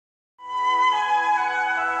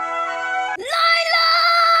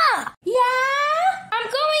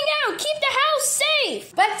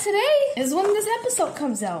is when this episode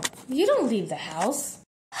comes out. You don't leave the house.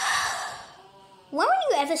 When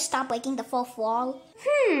will you ever stop breaking the fourth wall?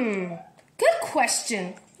 Good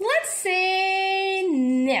question. Let's say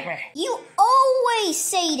never. You always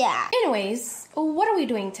say that. Anyways, what are we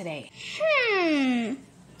doing today?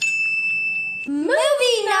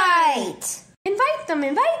 Movie night! Invite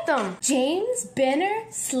them. James, Benner,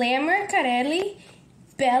 Slammer, Carelli,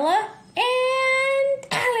 Bella, and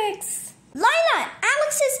Alex. Lila,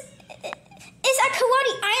 Alex is at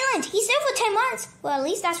Karate Island. He's there for 10 months. Well, at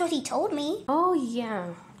least that's what he told me. Oh,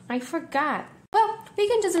 yeah. I forgot. Well, we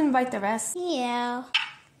can just invite the rest. Yeah.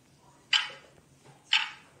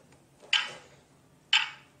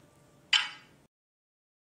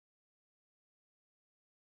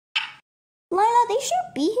 Lila, they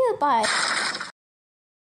should be here by...